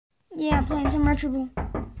Yeah, playing some Retro Ball.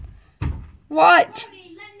 What?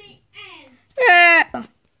 Brody, let me in. Yeah.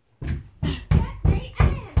 Let me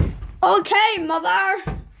in. Okay, mother.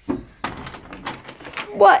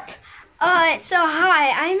 What? So hi,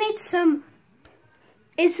 I made some.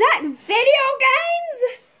 Is that video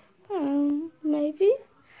games? Maybe.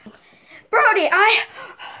 Brody,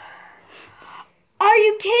 Are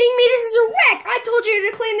you kidding me? This is a wreck. I told you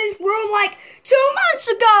to clean this room like 2 months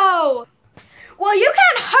ago. Well, you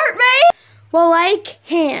can't hurt me. Well, I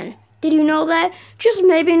can. Did you know that? Just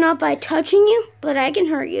maybe not by touching you, but I can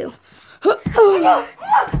hurt you. Well,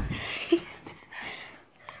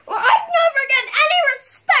 I never get any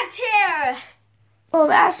respect here. Oh,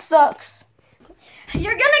 that sucks.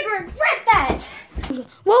 You're gonna regret that.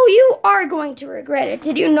 Well, you are going to regret it.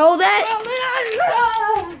 Did you know that?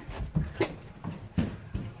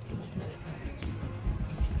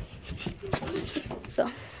 So,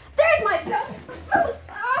 There's my belt.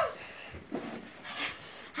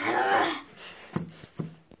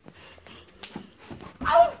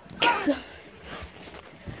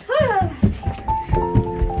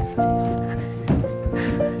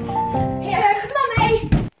 Here's Mommy.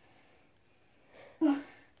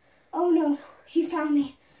 oh no, she found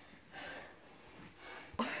me.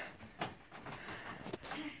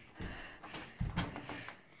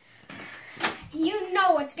 You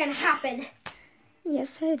know what's gonna happen.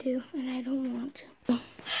 Yes, I do, and I don't want to.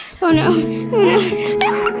 Oh no,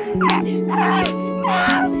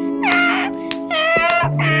 oh no.